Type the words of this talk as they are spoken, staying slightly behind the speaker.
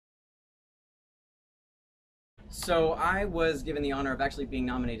So I was given the honor of actually being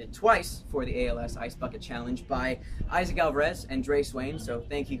nominated twice for the ALS Ice Bucket Challenge by Isaac Alvarez and Dre Swain, so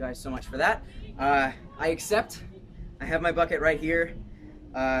thank you guys so much for that. I accept. I have my bucket right here.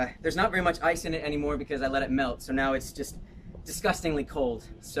 There's not very much ice in it anymore because I let it melt, so now it's just disgustingly cold.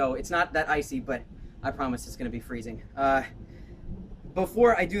 So it's not that icy, but I promise it's going to be freezing.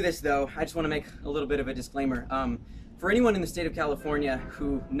 Before I do this though, I just want to make a little bit of a disclaimer. For anyone in the state of California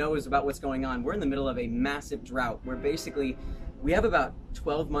who knows about what's going on, we're in the middle of a massive drought where basically we have about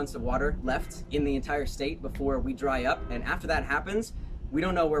 12 months of water left in the entire state before we dry up, and after that happens, we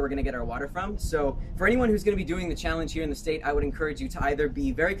don't know where we're going to get our water from. So for anyone who's going to be doing the challenge here in the state, I would encourage you to either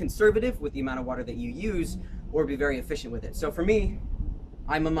be very conservative with the amount of water that you use or be very efficient with it. So for me,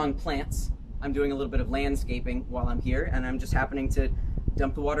 I'm among plants. I'm doing a little bit of landscaping while I'm here, and I'm just happening to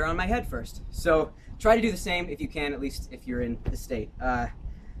dump the water on my head first. So try to do the same if you can, at least if you're in the state.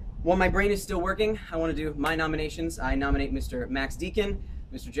 While my brain is still working, I want to do my nominations. I nominate Mr. Max Deacon,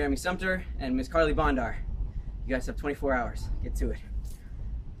 Mr. Jeremy Sumter, and Ms. Carly Bondar. You guys have 24 hours. Get to it.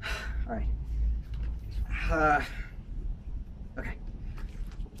 All right. Okay.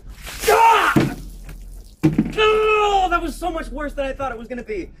 Ah! Oh, that was so much worse than I thought it was going to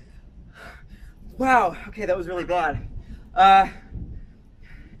be. Wow. Okay, that was really bad.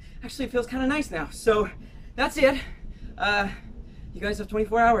 Actually, it feels kind of nice now. So that's it. You guys have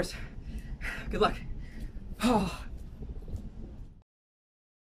 24 hours. Good luck. Oh.